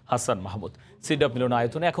ডক্টর হাসান মাহমুদ। সিডাপ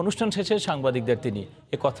মিলনায়তনে এক অনুষ্ঠান শেষে সাংবাদিকদের তিনি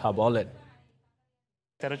একথা বলেন।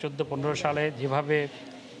 13-14-15 সালে যেভাবে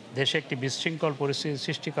দেশে একটি বিশৃঙ্খল পরিস্থিতি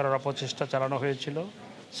সৃষ্টি করার অপচেষ্টা চালানো হয়েছিল,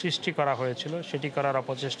 সৃষ্টি করা হয়েছিল, সেটি করার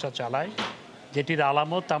অপচেষ্টা চালায়, যেটির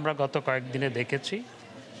আলামত আমরা গত কয়েকদিনে দেখেছি,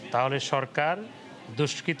 তাহলে সরকার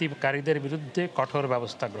দুষ্কৃতিকারীদের বিরুদ্ধে কঠোর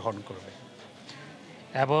ব্যবস্থা গ্রহণ করবে।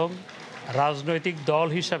 এবং রাজনৈতিক দল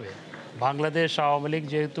হিসাবে বাংলাদেশ আওয়ামী লীগ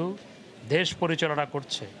যেহেতু দেশ পরিচালনা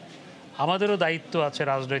করছে, আমাদেরও দায়িত্ব আছে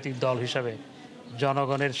রাজনৈতিক দল হিসাবে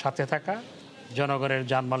জনগণের সাথে থাকা, জনগণের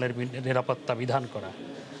জানমালের নিরাপত্তা বিধান করা।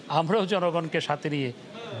 আমরাও জনগণকে সাথে নিয়ে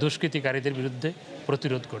দুষ্কৃতিকারীদের বিরুদ্ধে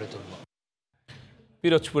প্রতিরোধ করে তুলব।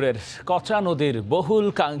 পিরোজপুরের কচা নদীর বহুল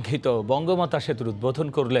কাঙ্ক্ষিত বঙ্গমাতা সেতুর উদ্বোধন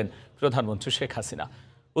করলেন প্রধানমন্ত্রী শেখ হাসিনা।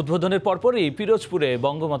 উদ্বোধনের পরপরই পিরোজপুরে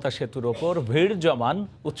বঙ্গমাতা সেতুর ওপর ভিড় জমান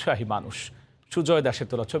উৎসাহী মানুষ। সুজয় দাসের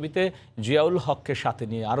তোলা ছবিতে জিয়াউল হককে সাথে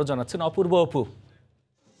নিয়ে আরও জানাচ্ছেন অপূর্ব অপু।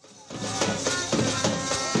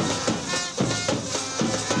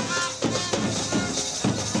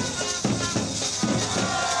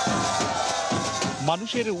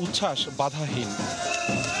 মানুষের উচ্ছ্বাস বাধাহীন।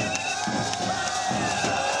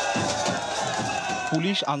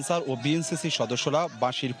 পুলিশ, আনসার ও বিএনসিসি সদস্যরা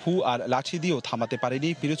বাঁশির ফু আর লাঠি দিয়েও থামাতে পারেনি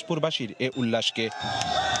পিরোজপুরবাসীর এ উল্লাসকে।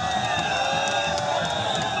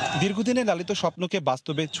 দীর্ঘদিনের লালিত স্বপ্নকে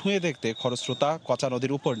বাস্তবে ছুঁয়ে দেখতে খরস্রোতা কচা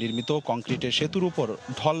নদীর উপর নির্মিত কংক্রিটের সেতুর উপর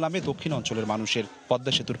ঢল নামে দক্ষিণ অঞ্চলের মানুষের।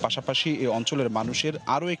 পদ্মা সেতুর পাশাপাশি এ অঞ্চলের মানুষের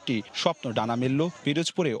আরও একটি স্বপ্ন ডানা মেলল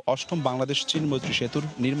পিরোজপুরে 8ম বাংলাদেশ চীন মৈত্রী সেতুর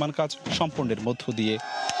নির্মাণ কাজ সম্পন্নের মধ্য দিয়ে।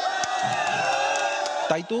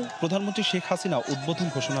 তাই তো প্রধানমন্ত্রী শেখ হাসিনা উদ্বোধন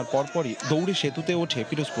ঘোষণার পরপরই দৌড়ে সেতুতে ওঠে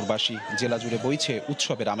পিরোজপুরবাসী। জেলা জুড়ে বইছে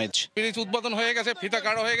উৎসবের আমেজ। ব্রিজ উদ্বোধন হয়ে গেছে, ফিতা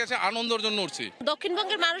কাটা হয়ে গেছে, আনন্দের জন্য উঠছি।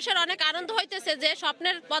 দক্ষিণবঙ্গের মানুষের অনেক আনন্দ হইতেছে যে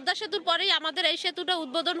স্বপ্নের পদ্মা সেতুর পরেই আমাদের এই সেতুটা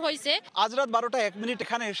উদ্বোধন হয়েছে। আজ রাত 12টা 1 মিনিট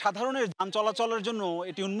এখানে সাধারণের যান চলাচলের জন্য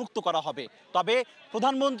এটি উন্মুক্ত করা হবে। তবে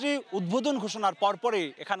প্রধানমন্ত্রী উদ্বোধন ঘোষণার পরপরই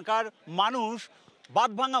এখানকার মানুষ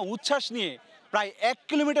বাঁধভাঙা উচ্ছ্বাস নিয়ে প্রায় 1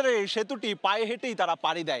 কিলোমিটারের এই সেতুটি পায়ে হেঁটেই তারা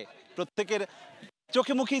পাড়ি দেয়। প্রত্যেকের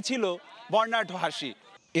চোখে মুখেই ছিল বর্ণাঢ্য হাসি।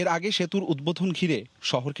 এর আগে সেতুর উদ্বোধন ঘিরে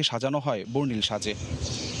শহরকে সাজানো হয় বর্ণিল সাজে।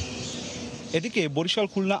 এদিকে বরিশাল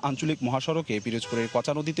খুলনা আঞ্চলিক মহাসড়কে পিরোজপুরের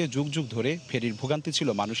কচা নদীতে যুগ যুগ ধরে ফেরির ভোগান্তি ছিল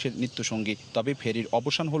মানুষের নিত্যসঙ্গী। তবে ফেরির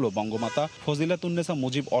অবসান হলো বঙ্গমাতা ফজিলাতুন্নেসা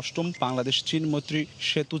মুজিব অষ্টম বাংলাদেশ চীন মৈত্রী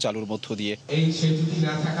সেতু চালুর মধ্য দিয়ে। এই সেতুটি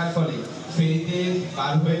না থাকার ফলে ফেরিতে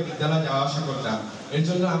পার হয়ে বিদ্যালয় যাওয়া আসা করতাম। এর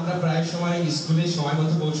জন্য আমরা প্রায় সময় স্কুলে সময়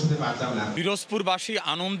মতো পৌঁছতে পারতাম না। পিরোজপুরবাসী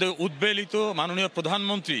আনন্দে উদ্বেলিত। মাননীয়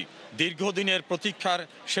প্রধানমন্ত্রী দীর্ঘদিনের প্রতীক্ষার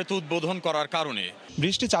সেতু উদ্বোধন করার কারণে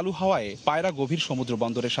বৃষ্টি চালু হওয়ায় পায়রা গভীর সমুদ্র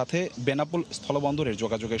বন্দরের সাথে বেনাপোল স্থলবন্দরের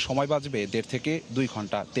যোগাযোগের সময় বাঁচবে 1.5 থেকে 2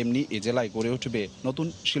 ঘন্টা। তেমনি এ জেলায় গড়ে উঠবে নতুন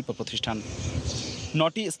শিল্প প্রতিষ্ঠান।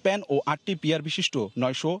 9টি স্প্যান ও 8টি পিয়ার বিশিষ্ট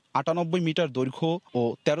 998 মিটার দৈর্ঘ্য ও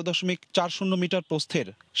 13.40 মিটার প্রস্থের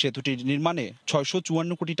সেতুটির নির্মাণে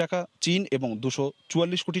 654 কোটি টাকা চীন এবং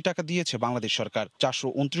 244 কোটি টাকা দিয়েছে বাংলাদেশ সরকার।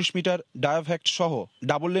 429 মিটার ডায়াভ্যাক্ট সহ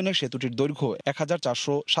ডাবল লেনের সেতুটির দৈর্ঘ্য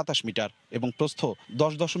 1427 মিটার এবং প্রস্থ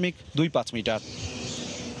 10.25 মিটার।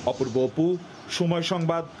 অপূর্ব অপু, সময়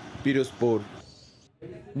সংবাদ, পিরোজপুর।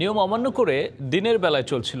 নিয়ম অমান্য করে দিনের বেলায়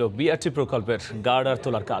চলছিল বিআরটি প্রকল্পের গার্ডার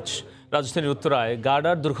তোলার কাজ। রাজধানীর উত্তরায়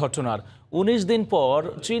গার্ডার দুর্ঘটনার 19 দিন পর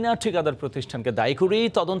চীনা ঠিকাদার প্রতিষ্ঠানকে দায়ী করেই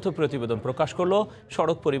তদন্ত প্রতিবেদন প্রকাশ করল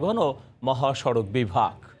সড়ক পরিবহন ও মহাসড়ক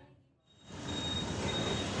বিভাগ।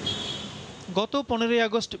 গত 15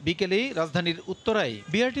 আগস্ট বিকেলে রাজধানীর উত্তরায়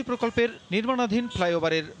বিআরটি প্রকল্পের নির্মাণাধীন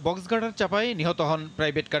ফ্লাইওভারের বক্স গার্ডার চাপায় নিহত হন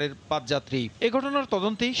প্রাইভেট কারের 5 যাত্রী। এ ঘটনার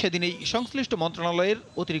তদন্তেই সেদিনেই সংশ্লিষ্ট মন্ত্রণালয়ের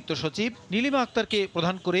অতিরিক্ত সচিব নীলিমা আক্তারকে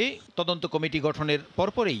প্রধান করে তদন্ত কমিটি গঠনের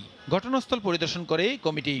পরপরই ঘটনাস্থল পরিদর্শন করে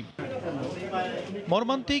কমিটি।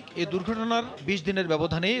 মর্মান্তিক এ দুর্ঘটনার 20 দিনের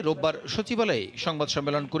ব্যবধানে রোববার সচিবালয়ে সংবাদ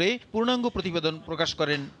সম্মেলন করে পূর্ণাঙ্গ প্রতিবেদন প্রকাশ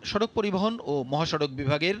করেন সড়ক পরিবহন ও মহাসড়ক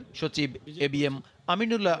বিভাগের সচিব এবিএম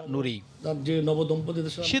আমিনুল্লাহ নুরি।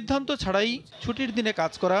 সিদ্ধান্ত ছাড়াই ছুটির দিনে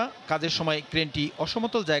কাজ করা, কাজের সময় ক্রেনটি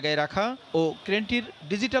অসমতল জায়গায় রাখা ও ক্রেনটির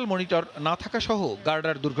ডিজিটাল মনিটর না থাকা সহ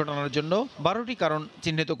গার্ডার দুর্ঘটনার জন্য 12টি কারণ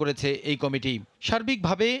চিহ্নিত করেছে এই কমিটি।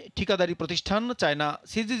 সার্বিকভাবে ঠিকাদারি প্রতিষ্ঠান চায়না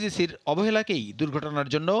সিজিজিসির অবহেলাকেই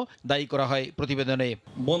দুর্ঘটনার জন্য দায়ী করা হয় প্রতিবেদনে।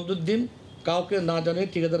 বন্ধুর দিন কাউকে না জানিয়ে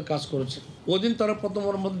ঠিকাদার কাজ করেছে। ওই দিন তারা প্রথম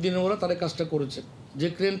দিনের ওরা তারা কাজটা করেছে। যে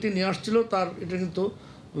ক্রেনটি নিয়ে আসছিল তার এটা কিন্তু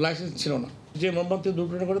লাইসেন্স ছিল না। যে মর্মান্তিক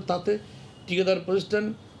দুর্ঘটনা করে তাতে ঠিকাদার প্রতিষ্ঠান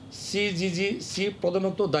সিজিজিসি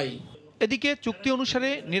প্রধানত দায়ী। এদিকে চুক্তি অনুসারে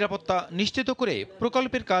নিরাপত্তা নিশ্চিত করে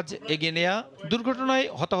প্রকল্পের কাজ এগিয়ে নেয়া, দুর্ঘটনায়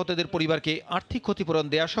হতাহতদের পরিবারকে আর্থিক ক্ষতিপূরণ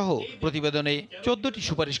দেয়া সহ প্রতিবেদনে 14টি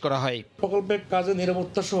সুপারিশ করা হয়। প্রকল্পের কাজে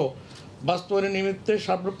নিরাপত্তা সহ বাস্তবায়নের নিমিত্তে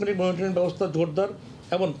সার্বক্ষণিক মনিটরিং ব্যবস্থা জোরদার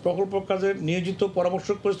এবং প্রকল্প কাজে নিয়োজিত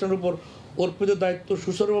পরামর্শক প্রতিষ্ঠানের উপর অর্পিত দায়িত্ব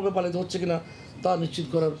সুচারুভাবে পালিত হচ্ছে কিনা তা নিশ্চিত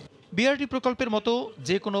করার। বিআরটি প্রকল্পের মতো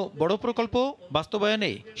যে কোনো বড় প্রকল্প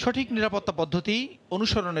বাস্তবায়নে সঠিক নিরাপত্তা পদ্ধতি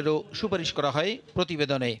অনুসরণেরও সুপারিশ করা হয়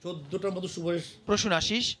প্রতিবেদনে। 14টার মতো সুপারিশ। প্রসূন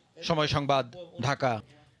আশিস, সময় সংবাদ, ঢাকা।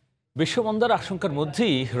 বিশ্বমন্দার আশঙ্কার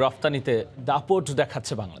মধ্যেই রফতানিতে দাপট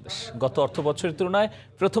দেখাচ্ছে বাংলাদেশ। গত অর্থবছরের তুলনায়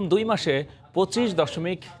প্রথম 2 মাসে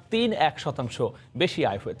 25.31% বেশি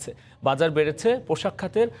আয় হয়েছে। বাজার বেড়েছে পোশাক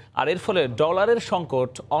খাতের, আর এর ফলে ডলারের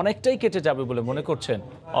সংকট অনেকটাই কেটে যাবে বলে মনে করছেন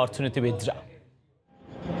অর্থনীতিবিদরা।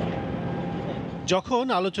 যখন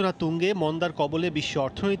আলোচনা তুঙ্গে মন্দার কবলে বিশ্ব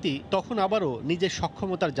অর্থনীতি, তখন আবারও নিজের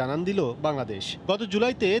সক্ষমতার জানান দিল বাংলাদেশ। গত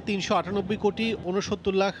জুলাইতে 398 কোটি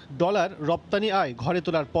 69 লাখ ডলার রপ্তানি আয় ঘরে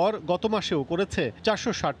তোলার পর গত মাসেও করেছে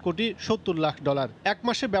 460 কোটি 70 লাখ ডলার। এক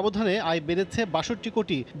মাসের ব্যবধানে আয় বেড়েছে 62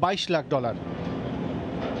 কোটি 22 লাখ ডলার।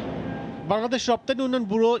 বাংলাদেশ রপ্তানি উন্নয়ন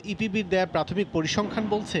ব্যুরো ইপিবির দেয়া প্রাথমিক পরিসংখ্যান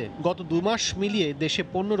বলছে, গত 2 মাস মিলিয়ে দেশে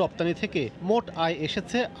পণ্য রপ্তানি থেকে মোট আয়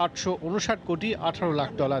এসেছে 859 কোটি 18 লাখ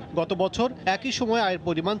ডলার। গত বছর একই সময় আয়ের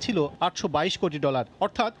পরিমাণ ছিল 822 কোটি ডলার,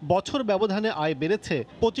 অর্থাৎ বছর ব্যবধানে আয় বেড়েছে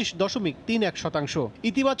 25.31%।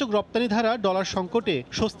 ইতিবাচক রপ্তানি ধারা ডলার সংকটে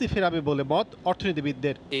স্বস্তি ফেরাবে বলে মত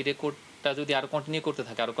অর্থনীতিবিদদের। এই রেকর্ডটা যদি আরো কন্টিনিউ করতে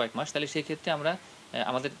থাকে আরো কয়েক মাস, তাহলে সেই ক্ষেত্রে আমরা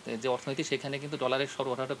আমাদের যে অর্থনীতি সেখানে কিন্তু ডলারের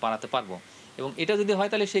সরবরাহটা বাড়াতে পারবো। এবং এটা যদি হয়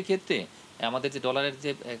তাহলে সেই ক্ষেত্রে আমাদের যে ডলারের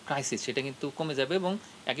যে ক্রাইসিস সেটা কিন্তু কমে যাবে এবং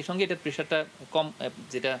একই সঙ্গে এটার প্রেশারটা কম,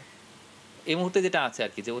 যেটা এই মুহূর্তে যেটা আছে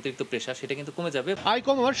আর কি, যে অতিরিক্ত প্রেশার, সেটা কিন্তু কমে যাবে। আয়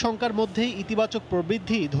কমার শঙ্কার মধ্যেই ইতিবাচক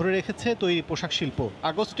প্রবৃদ্ধি ধরে রেখেছে তৈরি পোশাক শিল্প।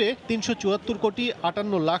 আগস্টে ৩৭৪ কোটি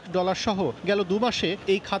 ৫৮ লাখ ডলার সহ গেল ২ মাসে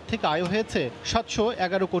এই খাত থেকে আয় হয়েছে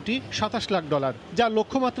 ৭১১ কোটি ২৭ লাখ ডলার, যা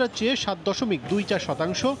লক্ষ্যমাত্রার চেয়ে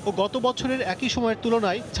 ৭.২৪% ও গত বছরের একই সময়ের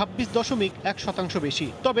তুলনায় ২৬.১% বেশি।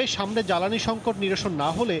 তবে সামনে জ্বালানি সংকট নিরসন না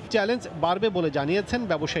হলে চ্যালেঞ্জ বাড়বে বলে জানিয়েছেন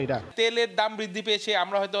ব্যবসায়ীরা। তেলের দাম বৃদ্ধি পেয়েছে,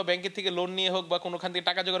 আমরা হয়তো ব্যাংকের থেকে লোন নিয়ে হোক বা কোনোখান থেকে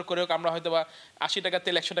টাকা জোগাড় করে হোক আমরা হয়তো বা ৮০ টাকা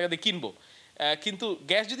তেল ১০০ টাকা দিয়ে কিনবো, কিন্তু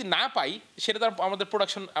গ্যাস যদি না পাই সেটা তো আমাদের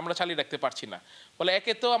প্রোডাকশন আমরা চালিয়ে রাখতে পারছি না। ফলে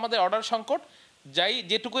একে তো আমাদের অর্ডার সংকট, যাই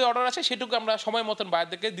যেটুকুই অর্ডার আছে সেটুকু আমরা সময় মতন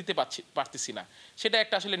বায়ারদেরকে দিতে পারতেছি না, সেটা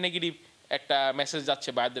একটা আসলে নেগেটিভ একটা মেসেজ যাচ্ছে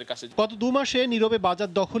বায়ারদের কাছে। গত ২ মাসে নীরবে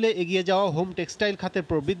বাজার দখলে এগিয়ে যাওয়া হোম টেক্সটাইল খাতের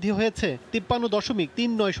প্রবৃদ্ধি হয়েছে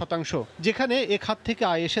 ৫৩.৩৯%, যেখানে এ খাত থেকে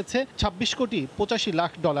আয় এসেছে ২৬ কোটি ৮৫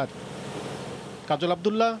 লাখ ডলার। কাজল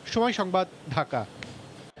আব্দুল্লাহ, সময় সংবাদ, ঢাকা।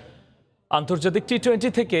 আন্তর্জাতিক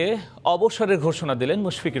টি-20 থেকে অবসরের ঘোষণা দিলেন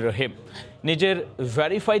মুশফিকুর রহিম। নিজের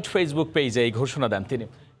ভেরিফাইড ফেসবুক পেজে এই ঘোষণা দেন তিনি।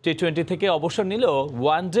 টি-20 থেকে অবসর নিলেও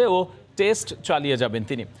ওয়ানডে ও টেস্ট চালিয়ে যাবেন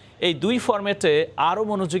তিনি। এই দুই ফরম্যাটে আরও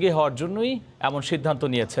মনোযোগী হওয়ার জন্যই এমন সিদ্ধান্ত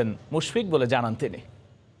নিয়েছেন মুশফিক বলে জানান তিনি।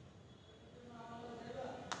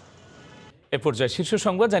 এ পর্যায়ে শীর্ষ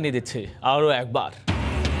সংবাদ জানিয়ে দিচ্ছি আরও একবার।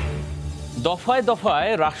 দফায়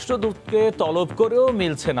দফায় রাষ্ট্রদূতকে তলব করেও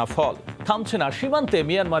মিলছে না ফল, থামছে না সীমান্তে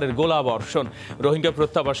মিয়ানমারের গোলাবর্ষণ। রোহিঙ্গা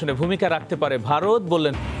প্রত্যাবাসনে ভূমিকা রাখতে পারে ভারত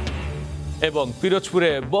বললেন। এবং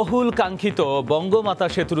পিরোজপুরে বহুল কাঙ্ক্ষিত বঙ্গমাতা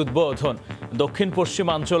সেতুর উদ্বোধন। দক্ষিণ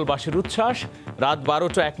পশ্চিমাঞ্চলবাসীর উচ্ছ্বাস, রাত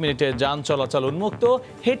 ১২টা ১ মিনিটে যান চলাচল উন্মুক্ত,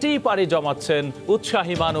 হেঁটেই পাড়ি জমাচ্ছেন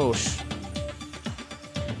উৎসাহী মানুষ।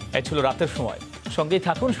 এই ছিল রাতের সময়, সঙ্গেই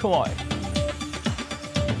থাকুন সময়।